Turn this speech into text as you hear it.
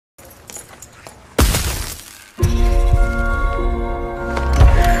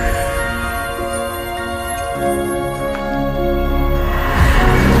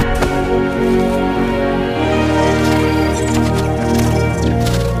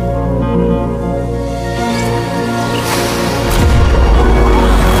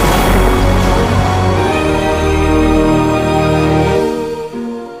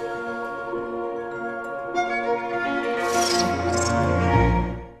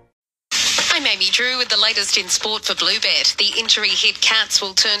Amy Drew with the latest in sport for Bluebet. The injury-hit Cats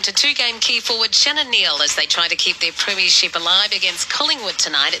will turn to two-game key forward Shannon Neal as they try to keep their premiership alive against Collingwood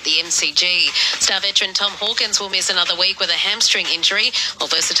tonight at the MCG. Star veteran Tom Hawkins will miss another week with a hamstring injury, while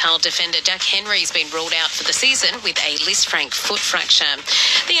versatile defender Jack Henry's been ruled out for the season with a Lisfranc foot fracture.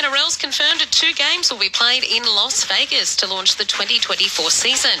 The NRL's confirmed that 2 games will be played in Las Vegas to launch the 2024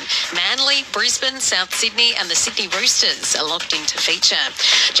 season. Manly, Brisbane, South Sydney and the Sydney Roosters are locked in to feature.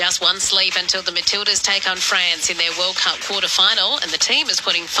 Just one sleep until the Matildas take on France in their World Cup quarter-final, and the team is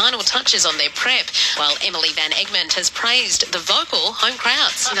putting final touches on their prep, while Emily Van Egmond has praised the vocal home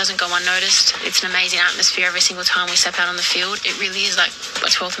crowds. It doesn't go unnoticed. It's an amazing atmosphere every single time we step out on the field. It really is like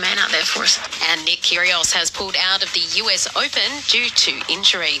a 12th man out there for us. And Nick Kyrgios has pulled out of the US Open due to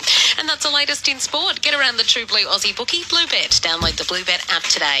injury. And that's the latest in sport. Get around the True Blue Aussie bookie, Bluebet. Download the Bluebet app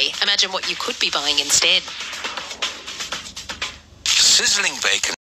today. Imagine what you could be buying instead. Sizzling bacon.